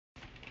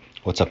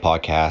What's up,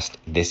 podcast?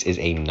 This is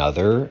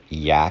another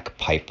Yak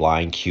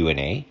Pipeline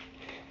Q&A.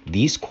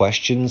 These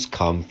questions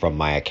come from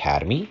my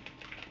academy.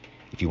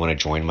 If you want to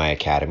join my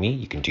academy,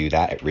 you can do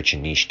that at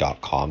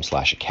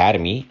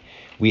richandniche.com/academy.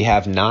 We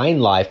have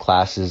 9 live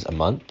classes a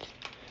month,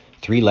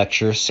 3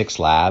 lectures, 6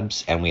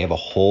 labs, and we have a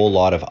whole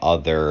lot of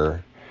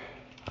other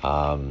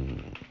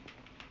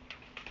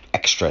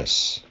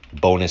extras,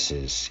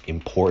 bonuses,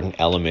 important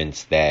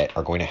elements that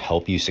are going to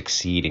help you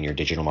succeed in your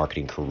digital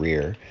marketing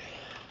career.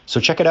 So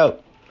check it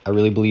out. I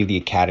really believe the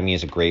Academy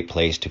is a great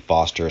place to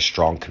foster a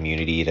strong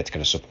community that's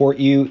going to support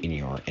you in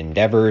your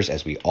endeavors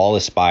as we all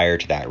aspire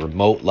to that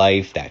remote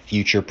life, that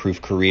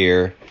future-proof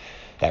career,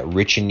 that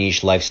rich and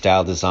niche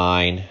lifestyle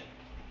design.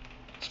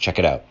 So check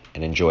it out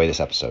and enjoy this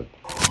episode.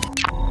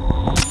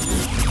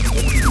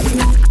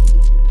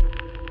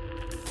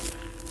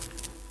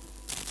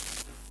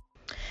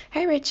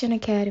 Hey, Rich and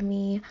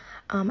Academy.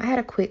 I had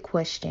a quick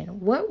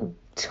question. What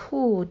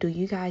tool do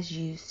you guys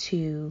use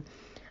to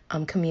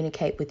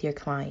communicate with your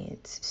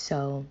clients?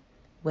 So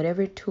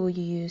whatever tool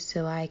you use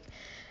to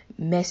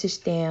message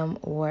them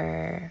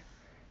or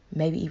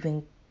maybe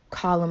even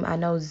call them. I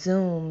know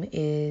Zoom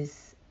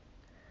is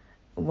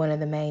one of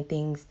the main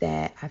things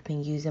that I've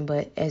been using,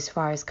 but as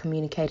far as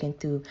communicating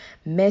through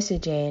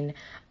messaging,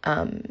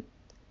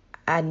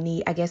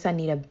 I guess I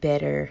need a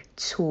better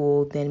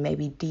tool than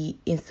maybe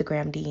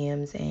Instagram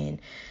DMs and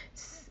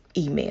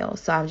email.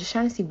 So I'm just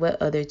trying to see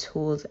what other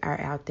tools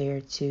are out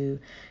there to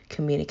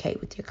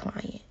communicate with your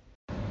client.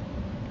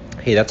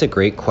 Hey, that's a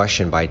great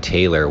question by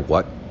Taylor.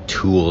 What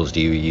tools do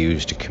you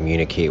use to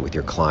communicate with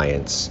your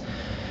clients?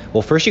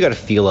 Well, first you got to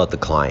feel out the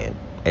client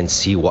and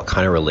see what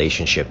kind of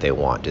relationship they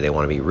want. Do they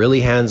want to be really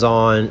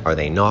hands-on? Are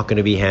they not going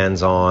to be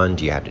hands-on?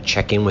 Do you have to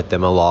check in with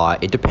them a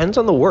lot? It depends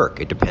on the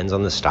work. It depends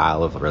on the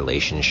style of the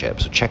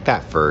relationship. So check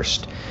that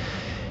first.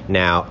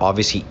 Now,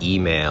 obviously,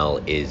 email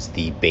is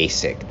the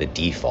basic, the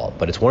default,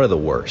 but it's one of the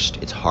worst.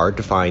 It's hard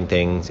to find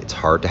things. It's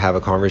hard to have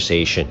a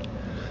conversation.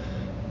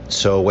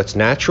 So what's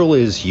natural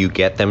is you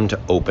get them to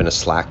open a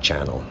Slack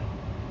channel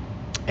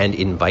and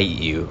invite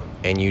you,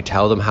 and you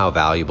tell them how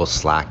valuable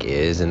Slack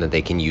is and that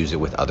they can use it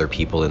with other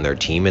people in their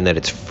team and that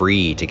it's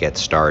free to get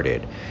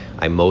started.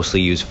 I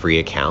mostly use free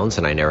accounts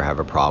and I never have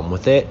a problem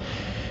with it.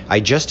 I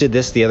just did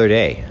this the other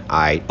day.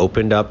 I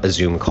opened up a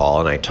Zoom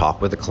call and I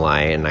talked with a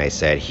client and I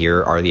said,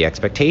 here are the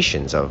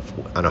expectations of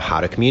on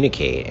how to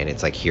communicate. And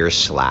it's like, here's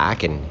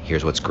Slack and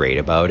here's what's great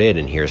about it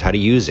and here's how to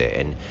use it.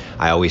 And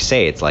I always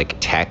say it's like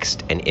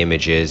text and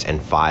images and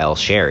file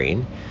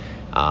sharing,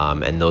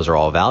 and those are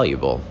all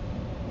valuable.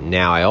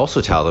 Now, I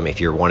also tell them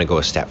if you want to go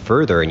a step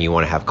further and you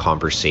want to have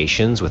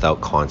conversations without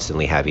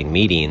constantly having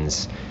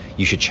meetings,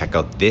 you should check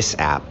out this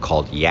app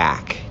called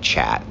Yak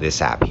Chat,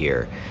 this app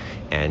here.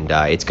 And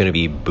it's going to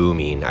be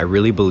booming. I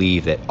really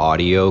believe that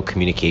audio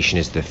communication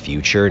is the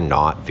future,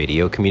 not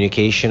video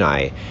communication.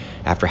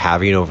 After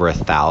having over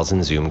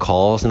 1,000 Zoom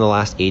calls in the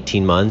last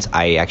 18 months,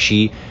 I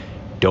actually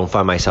don't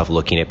find myself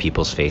looking at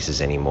people's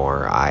faces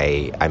anymore.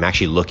 I'm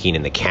actually looking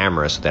in the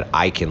camera so that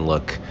I can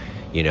look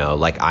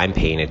like I'm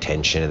paying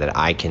attention and that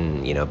I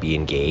can, be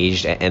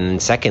engaged. And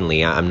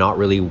secondly, I'm not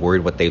really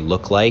worried what they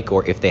look like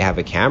or if they have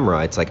a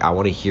camera. It's like I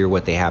want to hear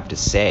what they have to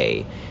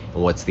say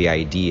and what's the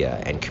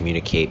idea and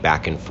communicate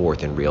back and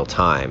forth in real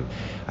time.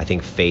 I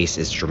think face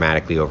is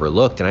dramatically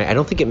overlooked, and I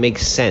don't think it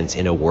makes sense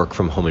in a work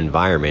from home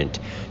environment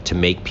to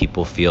make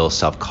people feel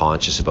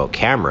self-conscious about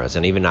cameras.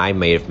 And even I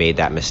may have made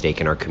that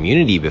mistake in our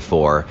community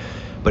before,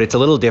 but it's a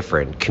little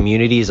different.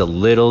 Community is a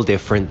little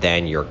different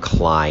than your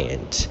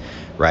client.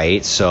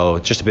 Right? So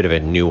just a bit of a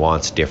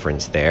nuanced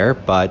difference there.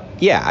 But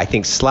yeah, I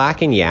think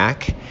Slack and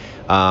Yak,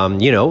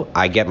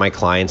 I get my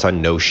clients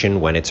on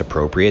Notion when it's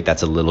appropriate.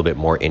 That's a little bit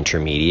more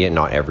intermediate.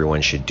 Not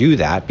everyone should do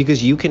that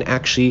because you can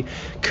actually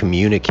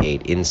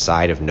communicate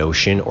inside of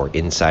Notion or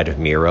inside of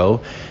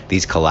Miro.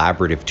 These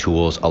collaborative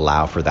tools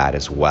allow for that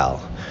as well.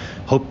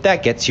 Hope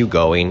that gets you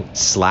going.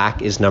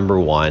 Slack is number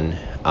 1.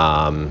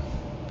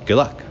 Good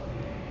luck.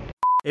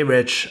 Hey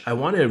Rich, I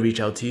wanted to reach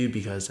out to you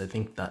because I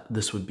think that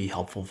this would be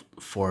helpful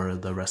for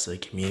the rest of the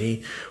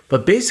community.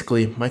 But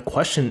basically, my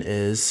question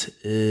is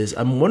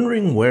I'm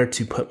wondering where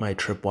to put my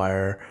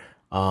Tripwire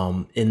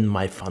in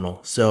my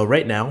funnel. So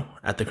right now,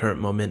 at the current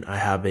moment, I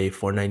have a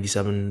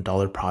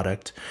 $497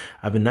 product.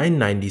 I have a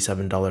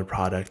 $997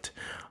 product.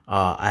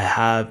 I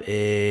have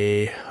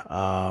a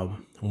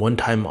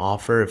one-time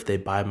offer if they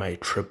buy my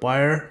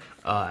Tripwire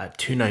at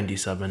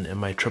 $297, and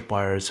my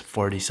Tripwire is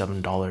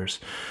 $47.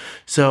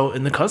 So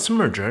in the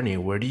customer journey,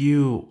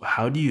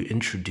 how do you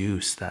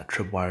introduce that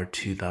Tripwire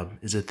to them?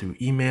 Is it through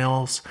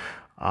emails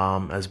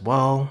as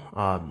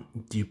well?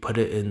 Do you put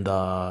it in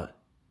the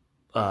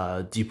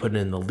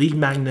lead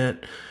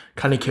magnet?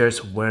 Kind of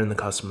curious where in the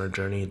customer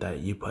journey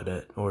that you put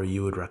it or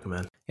you would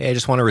recommend. Hey, I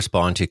just want to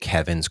respond to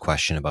Kevin's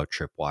question about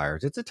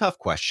Tripwires. It's a tough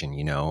question,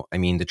 I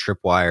mean, the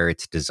Tripwire,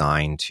 it's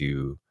designed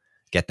to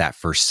get that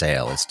first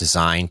sale. It's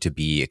designed to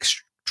be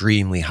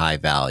extremely high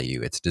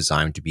value. It's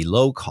designed to be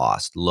low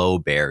cost, low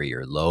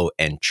barrier, low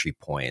entry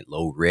point,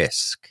 low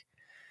risk.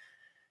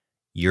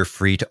 You're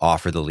free to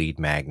offer the lead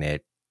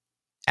magnet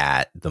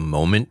at the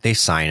moment they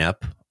sign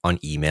up on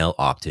email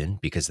opt-in,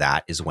 because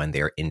that is when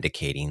they're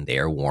indicating they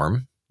are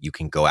warm. You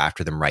can go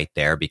after them right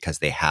there because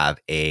they have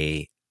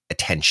a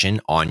attention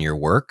on your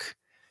work.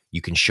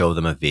 You can show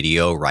them a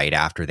video right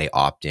after they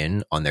opt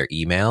in on their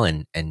email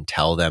and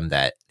tell them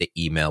that the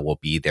email will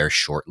be there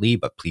shortly,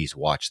 but please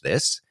watch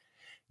this.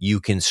 You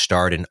can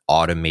start an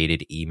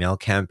automated email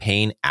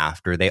campaign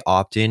after they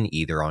opt in,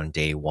 either on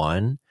day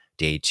 1,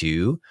 day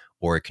 2,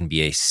 or it can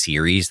be a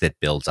series that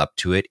builds up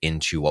to it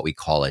into what we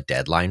call a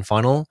deadline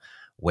funnel,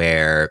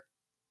 where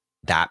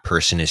that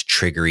person is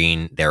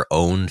triggering their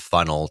own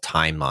funnel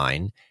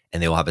timeline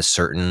and they will have a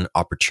certain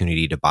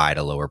opportunity to buy at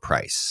a lower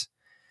price.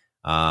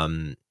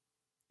 And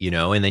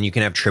then you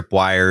can have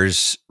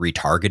Tripwires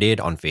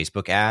retargeted on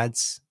Facebook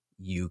ads.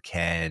 You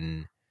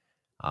can,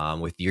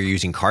 if you're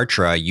using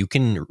Kartra, you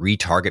can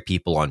retarget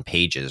people on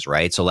pages,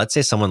 right? So let's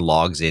say someone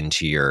logs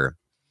into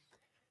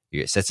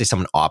let's say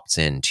someone opts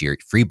into your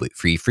free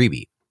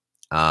freebie.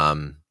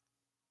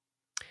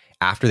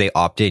 After they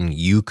opt in,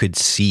 you could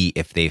see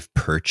if they've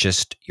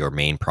purchased your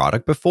main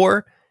product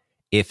before.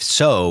 If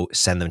so,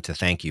 send them to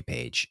thank you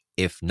page.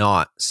 If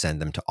not,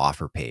 send them to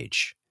offer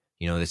page.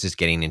 This is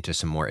getting into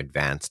some more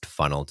advanced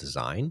funnel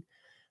design.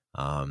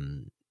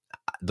 The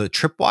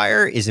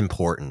Tripwire is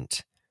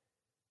important,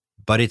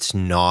 but it's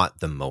not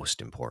the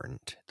most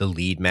important. The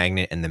lead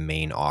magnet and the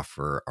main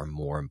offer are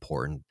more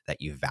important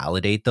that you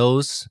validate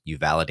those. You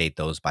validate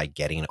those by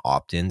getting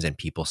opt-ins and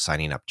people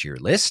signing up to your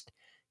list.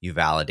 You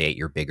validate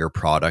your bigger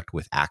product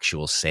with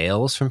actual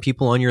sales from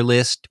people on your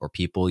list or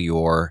people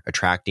you're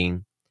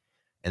attracting.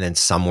 And then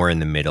somewhere in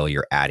the middle,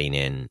 you're adding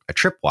in a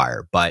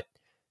Tripwire. But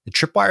the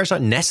Tripwire is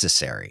not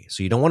necessary.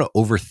 So you don't want to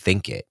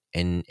overthink it.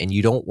 And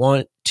you don't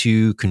want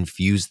to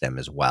confuse them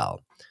as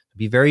well.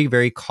 Be very,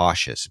 very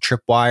cautious. A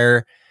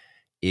Tripwire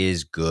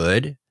is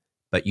good,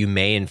 but you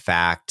may in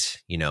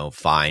fact,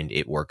 find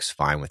it works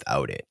fine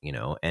without it,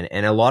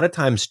 and a lot of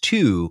times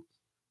too,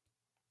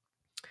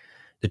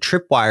 the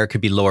Tripwire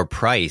could be lower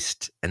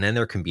priced and then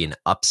there can be an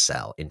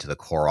upsell into the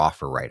core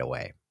offer right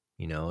away,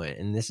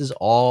 and this is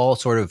all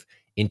sort of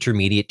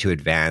intermediate to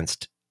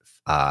advanced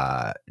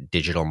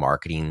digital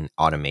marketing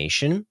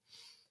automation,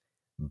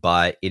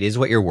 but it is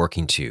what you're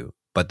working to.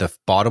 But the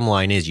bottom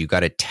line is you got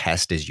to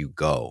test as you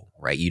go,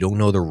 right? You don't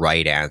know the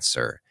right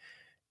answer.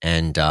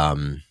 And I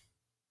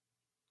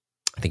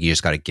think you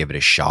just got to give it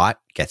a shot,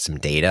 get some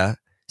data,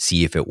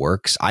 see if it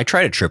works. I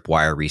tried a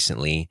Tripwire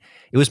recently.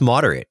 It was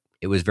moderate.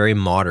 It was very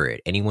moderate.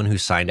 Anyone who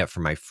signed up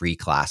for my free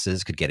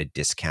classes could get a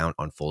discount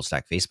on full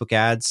stack Facebook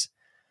ads.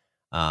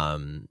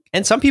 And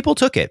some people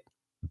took it.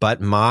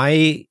 But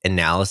my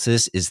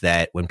analysis is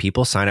that when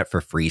people sign up for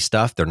free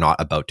stuff, they're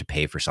not about to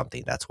pay for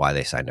something. That's why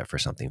they signed up for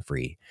something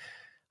free.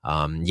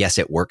 Yes,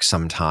 it works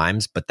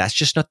sometimes, but that's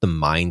just not the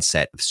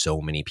mindset of so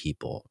many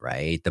people,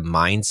 right? The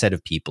mindset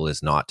of people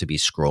is not to be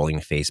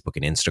scrolling Facebook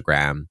and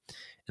Instagram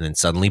and then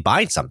suddenly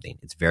buying something.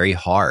 It's very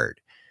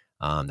hard.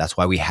 That's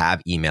why we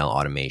have email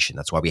automation.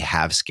 That's why we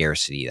have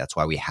scarcity. That's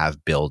why we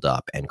have build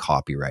up and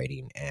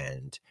copywriting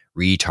and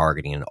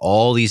retargeting and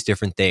all these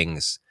different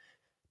things,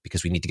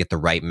 because we need to get the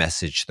right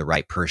message to the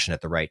right person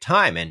at the right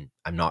time. And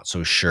I'm not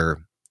so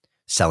sure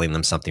selling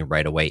them something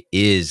right away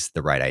is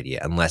the right idea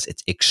unless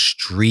it's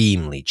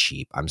extremely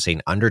cheap. I'm saying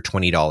under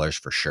 $20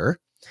 for sure.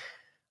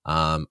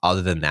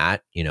 Other than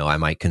that, I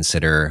might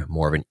consider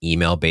more of an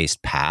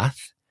email-based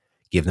path,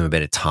 give them a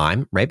bit of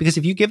time, right? Because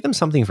if you give them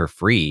something for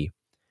free,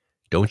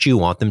 don't you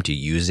want them to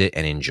use it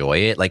and enjoy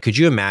it? Like, could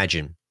you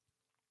imagine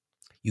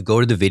you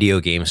go to the video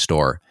game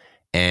store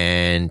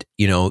and,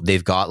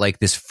 they've got like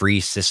this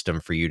free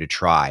system for you to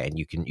try, and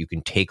you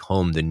can take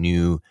home the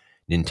new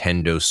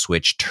Nintendo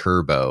Switch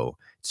Turbo.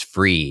 It's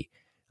free.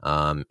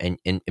 And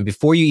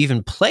before you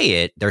even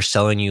play it, they're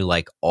selling you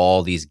like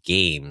all these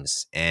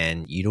games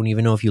and you don't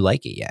even know if you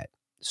like it yet.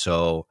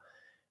 So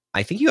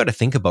I think you got to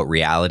think about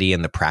reality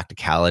and the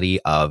practicality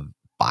of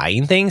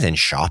buying things and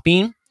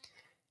shopping.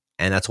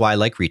 And that's why I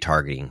like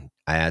retargeting.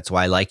 That's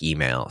why I like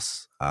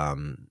emails.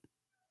 And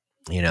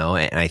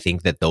I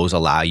think that those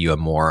allow you a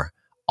more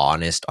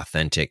honest,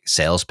 authentic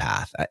sales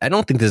path. I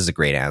don't think this is a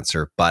great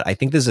answer, but I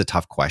think this is a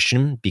tough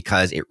question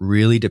because it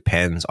really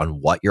depends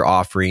on what you're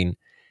offering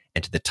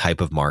and to the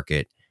type of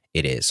market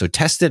it is. So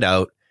test it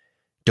out.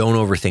 Don't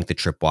overthink the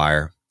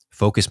Tripwire.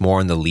 Focus more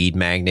on the lead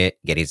magnet.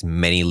 Get as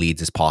many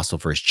leads as possible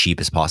for as cheap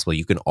as possible.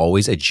 You can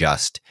always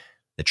adjust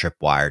the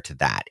Tripwire to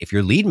that. If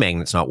your lead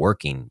magnet's not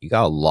working, you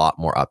got a lot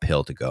more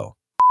uphill to go.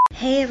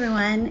 Hey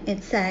everyone,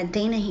 it's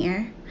Dana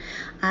here.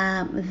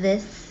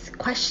 This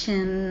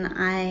question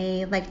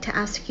I like to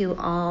ask you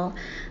all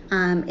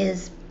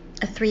is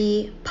a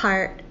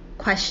 3-part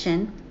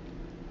question.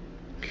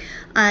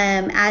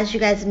 As you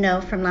guys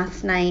know from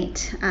last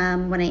night,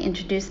 when I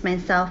introduced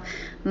myself,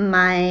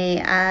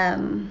 my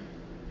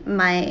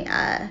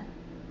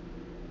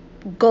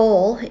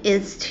goal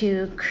is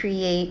to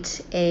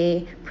create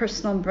a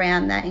personal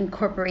brand that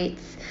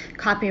incorporates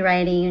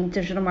copywriting and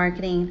digital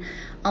marketing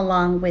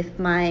along with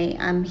my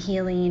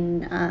healing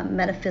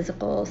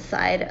metaphysical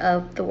side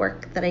of the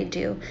work that I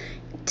do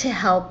to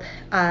help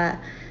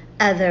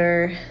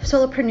other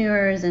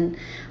solopreneurs and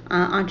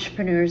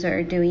entrepreneurs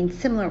are doing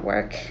similar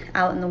work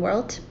out in the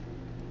world.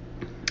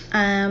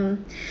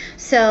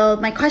 So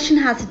my question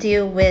has to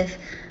do with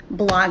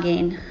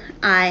blogging.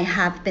 I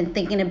have been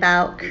thinking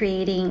about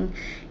creating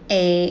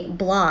a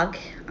blog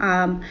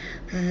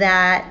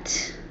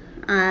that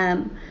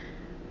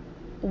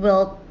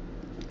will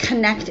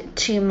connect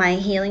to my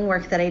healing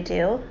work that I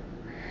do.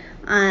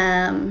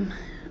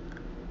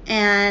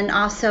 And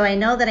also I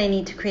know that I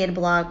need to create a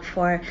blog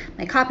for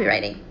my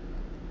copywriting.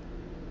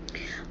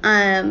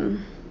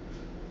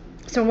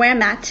 So where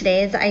I'm at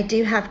today is I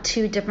do have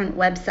two different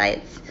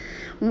websites.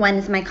 One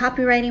is my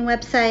copywriting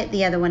website,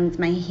 the other one is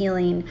my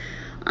healing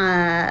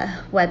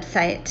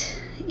website.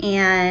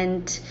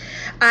 And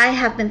I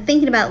have been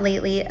thinking about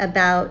lately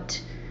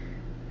about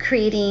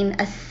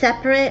creating a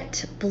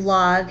separate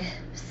blog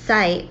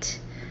site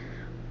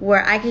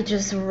where I could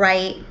just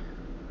write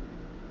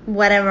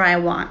whatever I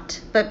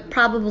want, but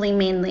probably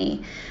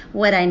mainly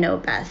what I know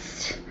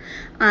best.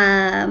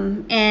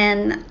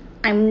 And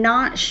I'm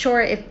not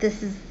sure if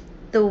this is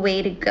the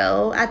way to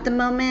go at the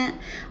moment.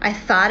 I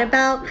thought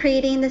about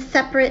creating the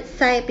separate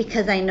site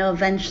because I know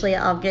eventually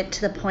I'll get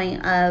to the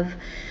point of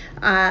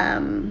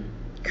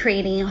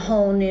creating a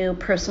whole new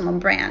personal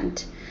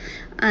brand.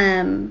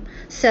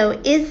 So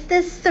is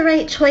this the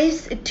right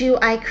choice? Do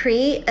I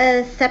create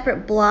a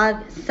separate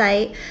blog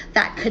site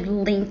that could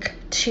link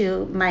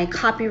to my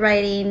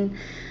copywriting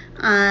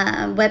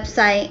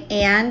website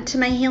and to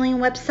my healing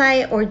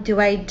website, or do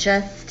I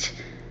just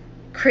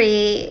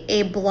create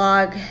a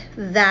blog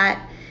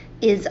that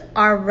is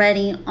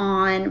already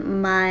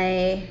on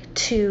my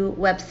two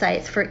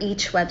websites for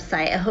each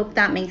website? I hope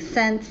that makes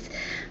sense.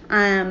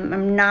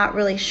 I'm not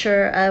really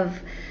sure of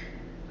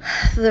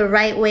the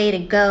right way to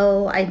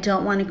go. I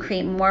don't want to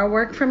create more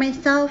work for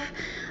myself.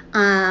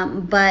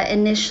 But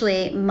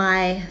initially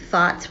my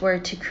thoughts were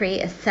to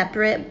create a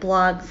separate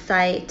blog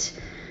site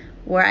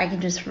where I can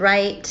just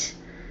write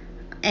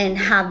and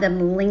have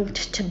them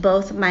linked to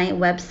both my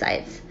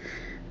websites.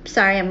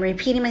 Sorry, I'm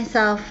repeating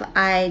myself.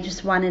 I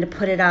just wanted to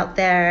put it out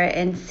there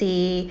and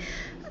see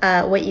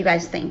what you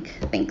guys think.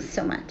 Thanks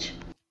so much.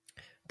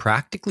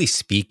 Practically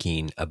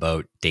speaking,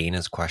 about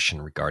Dana's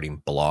question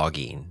regarding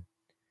blogging,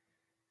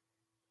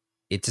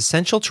 it's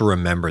essential to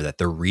remember that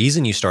the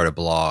reason you start a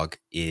blog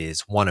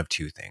is one of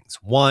two things.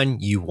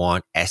 One, you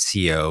want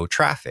SEO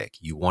traffic.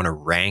 You want to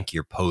rank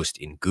your post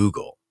in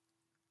Google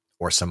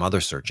or some other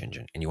search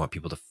engine, and you want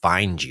people to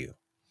find you.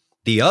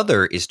 The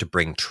other is to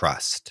bring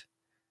trust,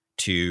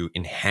 to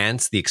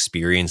enhance the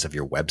experience of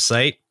your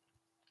website,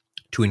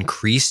 to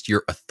increase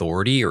your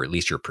authority, or at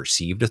least your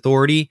perceived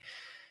authority.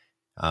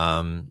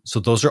 So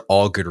those are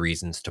all good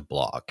reasons to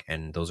blog,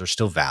 and those are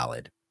still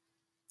valid.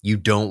 You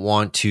don't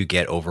want to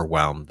get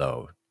overwhelmed,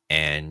 though,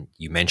 and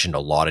you mentioned a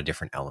lot of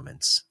different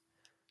elements.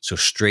 So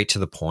straight to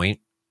the point,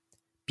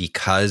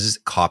 because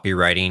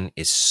copywriting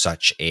is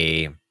such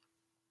a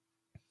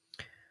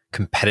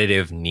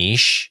competitive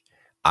niche,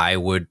 I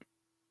would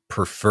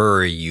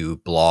prefer you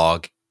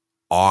blog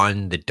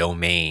on the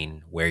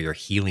domain where your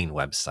healing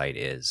website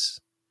is.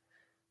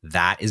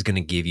 That is going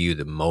to give you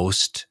the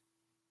most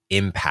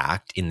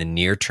impact in the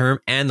near term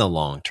and the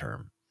long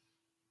term.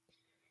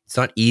 It's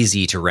not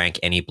easy to rank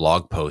any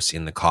blog posts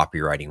in the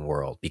copywriting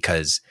world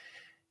because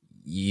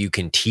you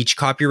can teach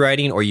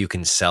copywriting or you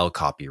can sell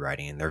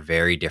copywriting, and they're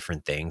very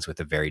different things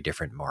with a very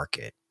different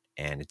market,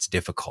 and it's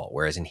difficult.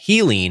 Whereas in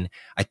healing,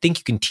 I think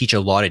you can teach a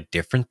lot of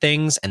different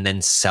things and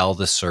then sell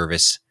the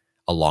service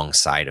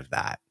alongside of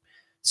that.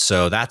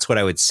 So that's what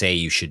I would say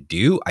you should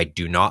do. I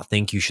do not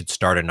think you should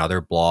start another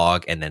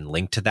blog and then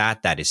link to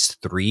that. That is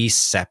 3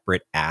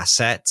 separate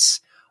assets,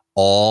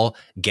 all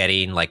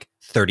getting like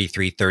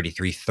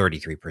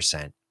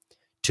 33%.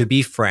 To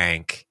be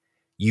frank,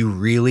 you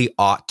really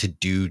ought to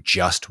do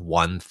just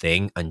one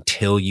thing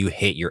until you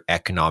hit your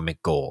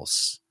economic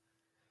goals.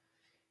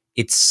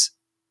 It's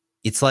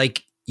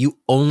like you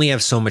only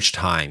have so much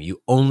time.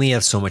 You only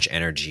have so much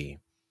energy.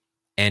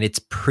 And it's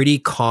pretty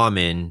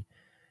common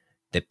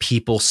that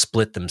people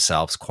split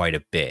themselves quite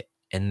a bit,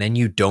 and then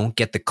you don't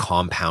get the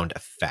compound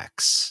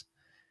effects.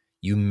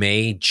 You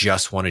may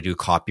just want to do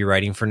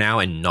copywriting for now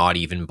and not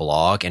even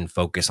blog and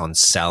focus on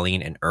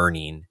selling and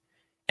earning.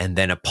 And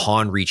then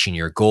upon reaching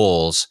your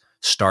goals,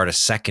 start a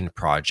second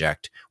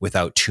project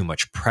without too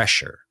much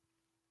pressure.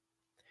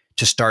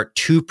 To start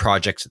 2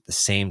 projects at the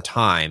same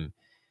time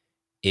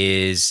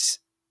is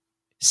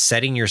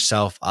setting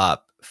yourself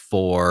up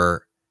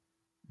for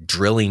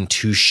drilling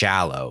too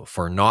shallow,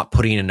 for not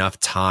putting enough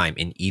time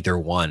in either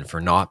one, for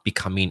not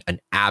becoming an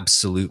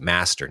absolute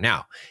master.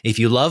 Now, if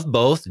you love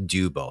both,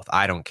 do both.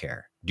 I don't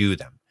care. Do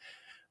them.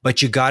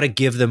 But you got to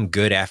give them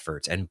good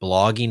efforts. And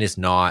blogging is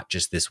not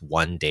just this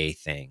one day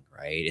thing,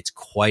 right? It's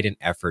quite an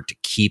effort to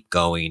keep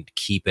going, to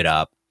keep it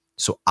up.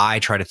 So I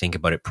try to think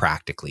about it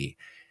practically.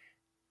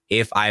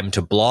 If I'm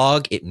to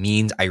blog, it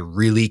means I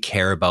really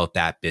care about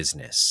that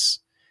business.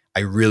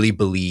 I really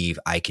believe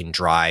I can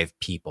drive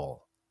people.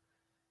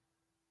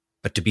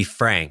 But to be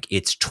frank,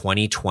 it's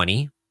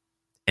 2020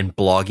 and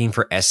blogging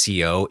for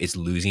SEO is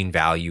losing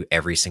value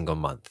every single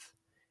month.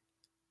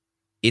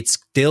 It's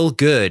still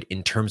good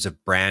in terms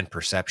of brand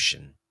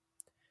perception,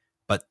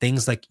 but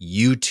things like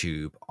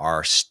YouTube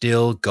are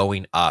still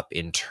going up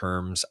in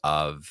terms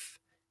of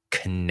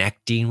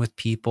connecting with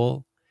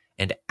people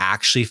and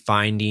actually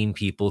finding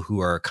people who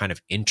are kind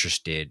of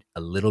interested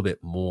a little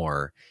bit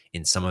more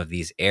in some of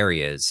these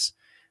areas.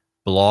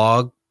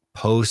 Blog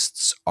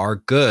posts are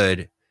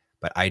good,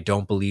 but I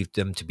don't believe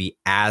them to be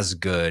as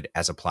good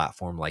as a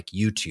platform like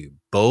YouTube.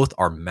 Both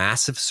are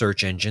massive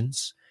search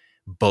engines.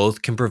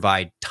 Both can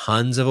provide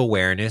tons of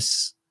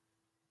awareness.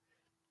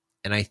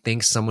 And I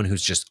think someone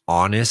who's just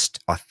honest,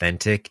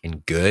 authentic,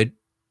 and good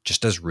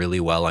just does really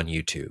well on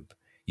YouTube.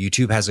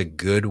 YouTube has a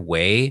good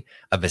way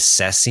of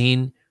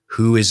assessing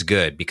who is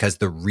good because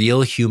the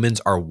real humans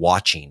are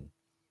watching.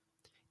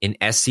 In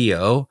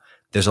SEO,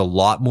 there's a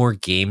lot more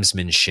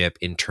gamesmanship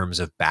in terms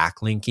of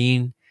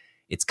backlinking.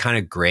 It's kind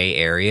of gray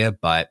area,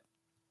 but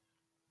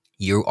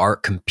you are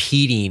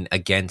competing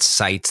against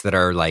sites that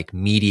are like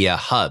media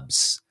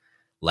hubs,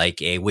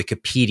 like a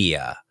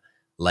Wikipedia,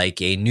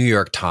 like a New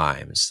York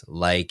Times,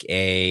 like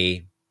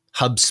a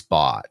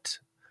HubSpot,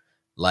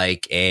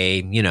 like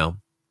a,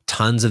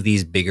 tons of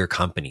these bigger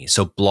companies.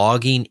 So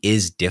blogging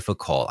is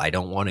difficult. I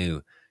don't want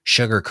to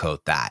sugarcoat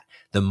that.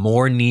 The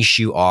more niche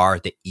you are,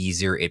 the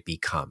easier it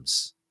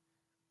becomes.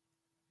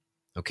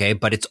 Okay.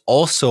 But it's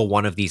also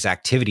one of these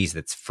activities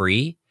that's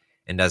free.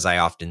 And as I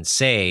often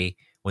say,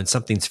 when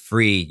something's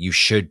free, you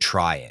should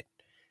try it.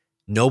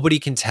 Nobody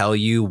can tell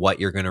you what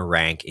you're going to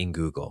rank in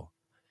Google.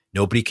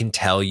 Nobody can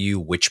tell you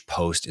which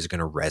post is going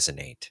to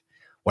resonate.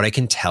 What I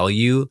can tell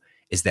you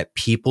is that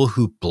people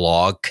who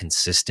blog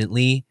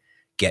consistently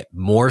get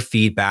more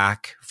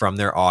feedback from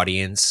their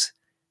audience,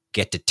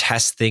 get to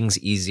test things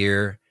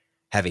easier,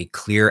 have a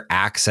clear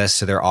access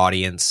to their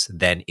audience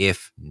than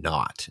if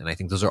not. And I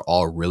think those are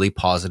all really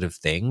positive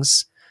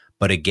things.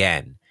 But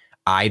again,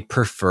 I'd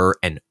prefer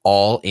an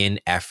all-in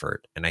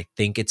effort. And I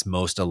think it's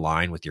most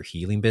aligned with your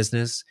healing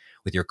business,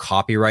 with your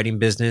copywriting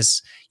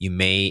business. You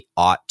may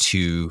ought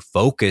to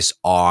focus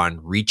on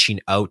reaching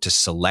out to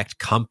select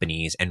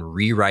companies and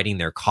rewriting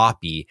their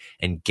copy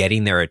and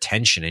getting their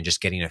attention and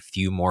just getting a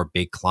few more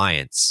big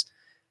clients.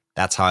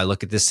 That's how I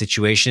look at this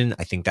situation.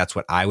 I think that's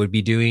what I would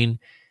be doing.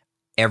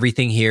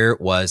 Everything here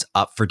was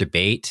up for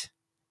debate.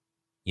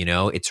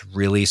 It's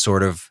really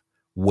sort of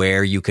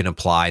where you can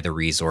apply the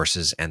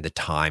resources and the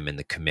time and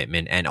the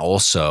commitment. And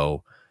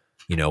also,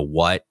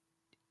 what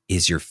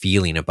is your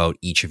feeling about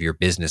each of your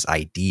business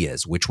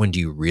ideas? Which one do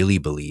you really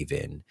believe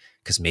in?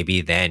 Because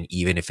maybe then,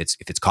 even if it's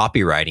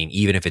copywriting,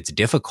 even if it's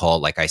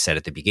difficult, like I said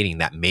at the beginning,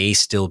 that may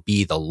still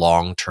be the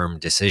long-term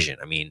decision.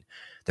 I mean,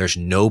 there's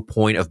no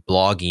point of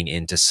blogging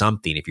into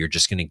something if you're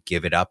just going to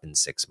give it up in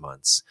 6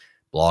 months.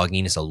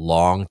 Blogging is a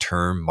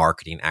long-term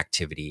marketing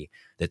activity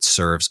that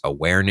serves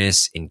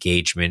awareness,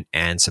 engagement,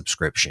 and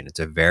subscription. It's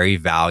a very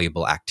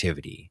valuable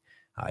activity.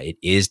 It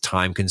is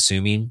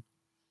time-consuming.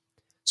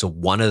 So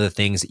one of the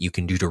things that you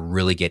can do to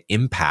really get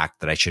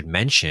impact that I should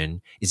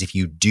mention is if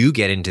you do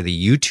get into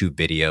the YouTube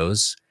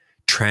videos,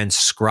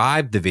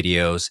 transcribe the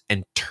videos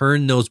and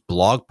turn those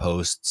blog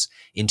posts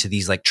into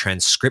these like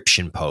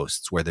transcription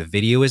posts where the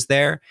video is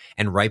there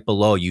and right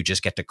below you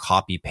just get to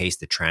copy paste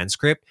the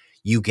transcript.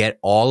 You get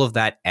all of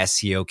that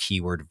SEO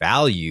keyword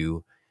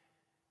value.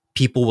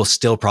 People will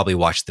still probably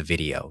watch the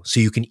video. So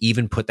you can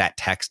even put that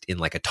text in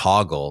like a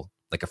toggle,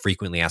 like a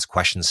frequently asked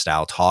questions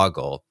style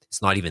toggle.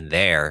 It's not even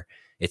there.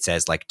 It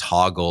says like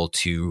toggle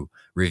to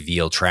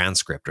reveal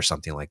transcript or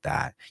something like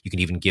that. You can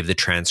even give the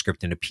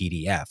transcript in a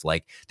PDF.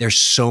 Like there's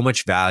so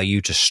much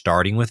value to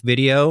starting with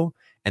video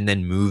and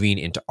then moving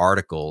into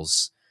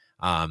articles.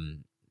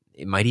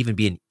 It might even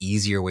be an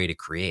easier way to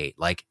create.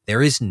 Like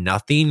there is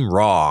nothing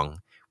wrong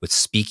with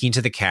speaking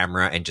to the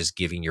camera and just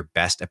giving your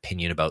best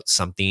opinion about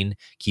something.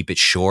 Keep it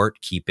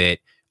short, keep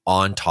it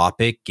on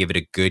topic, give it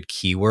a good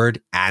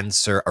keyword,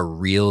 answer a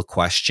real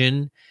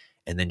question,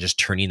 and then just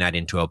turning that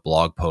into a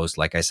blog post,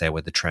 like I said,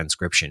 with the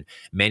transcription.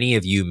 Many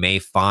of you may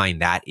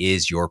find that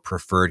is your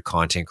preferred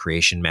content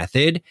creation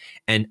method,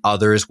 and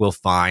others will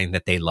find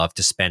that they love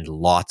to spend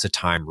lots of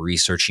time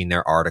researching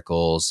their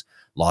articles,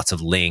 lots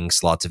of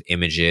links, lots of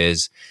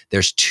images.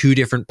 There's two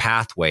different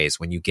pathways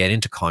when you get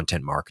into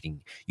content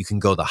marketing. You can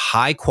go the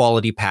high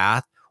quality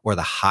path or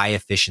the high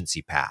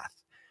efficiency path.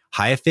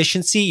 High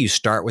efficiency, you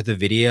start with a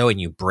video and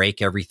you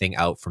break everything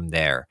out from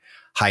there.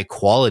 High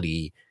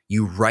quality,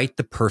 you write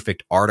the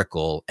perfect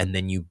article and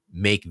then you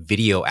make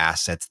video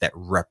assets that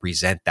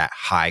represent that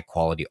high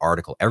quality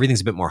article.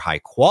 Everything's a bit more high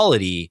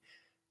quality,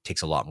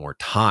 takes a lot more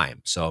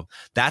time. So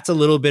that's a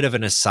little bit of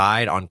an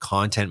aside on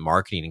content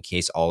marketing in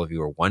case all of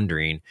you are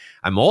wondering.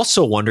 I'm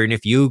also wondering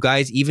if you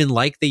guys even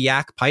like the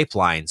Yak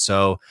pipeline.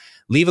 So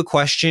leave a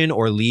question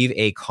or leave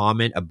a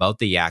comment about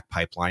the Yak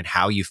pipeline,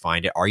 how you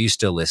find it. Are you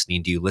still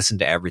listening? Do you listen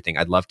to everything?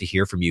 I'd love to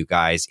hear from you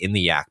guys in the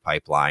Yak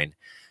pipeline.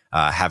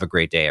 Have a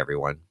great day,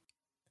 everyone.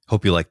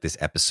 Hope you like this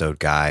episode,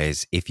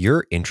 guys. If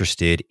you're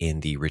interested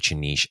in the Rich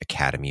and Niche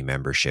Academy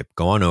membership,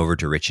 go on over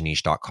to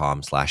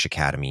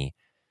richandniche.com/academy.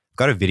 I've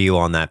got a video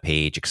on that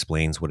page,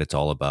 explains what it's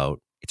all about.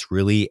 It's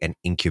really an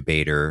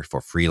incubator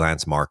for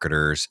freelance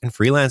marketers and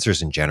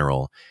freelancers in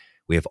general.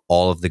 We have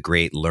all of the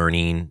great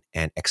learning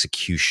and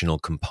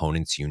executional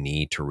components you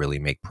need to really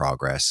make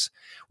progress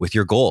with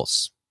your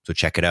goals. So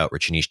check it out,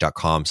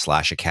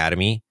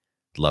 richanish.com/academy.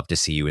 Love to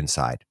see you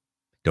inside.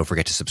 Don't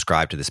forget to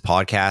subscribe to this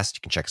podcast. You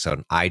can check us out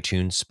on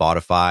iTunes,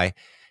 Spotify,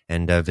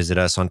 and visit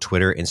us on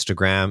Twitter,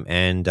 Instagram,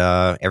 and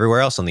everywhere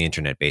else on the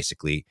internet,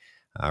 basically.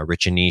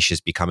 Rich and Niche is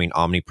becoming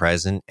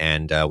omnipresent,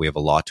 and we have a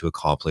lot to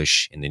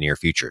accomplish in the near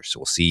future. So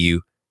we'll see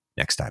you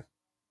next time.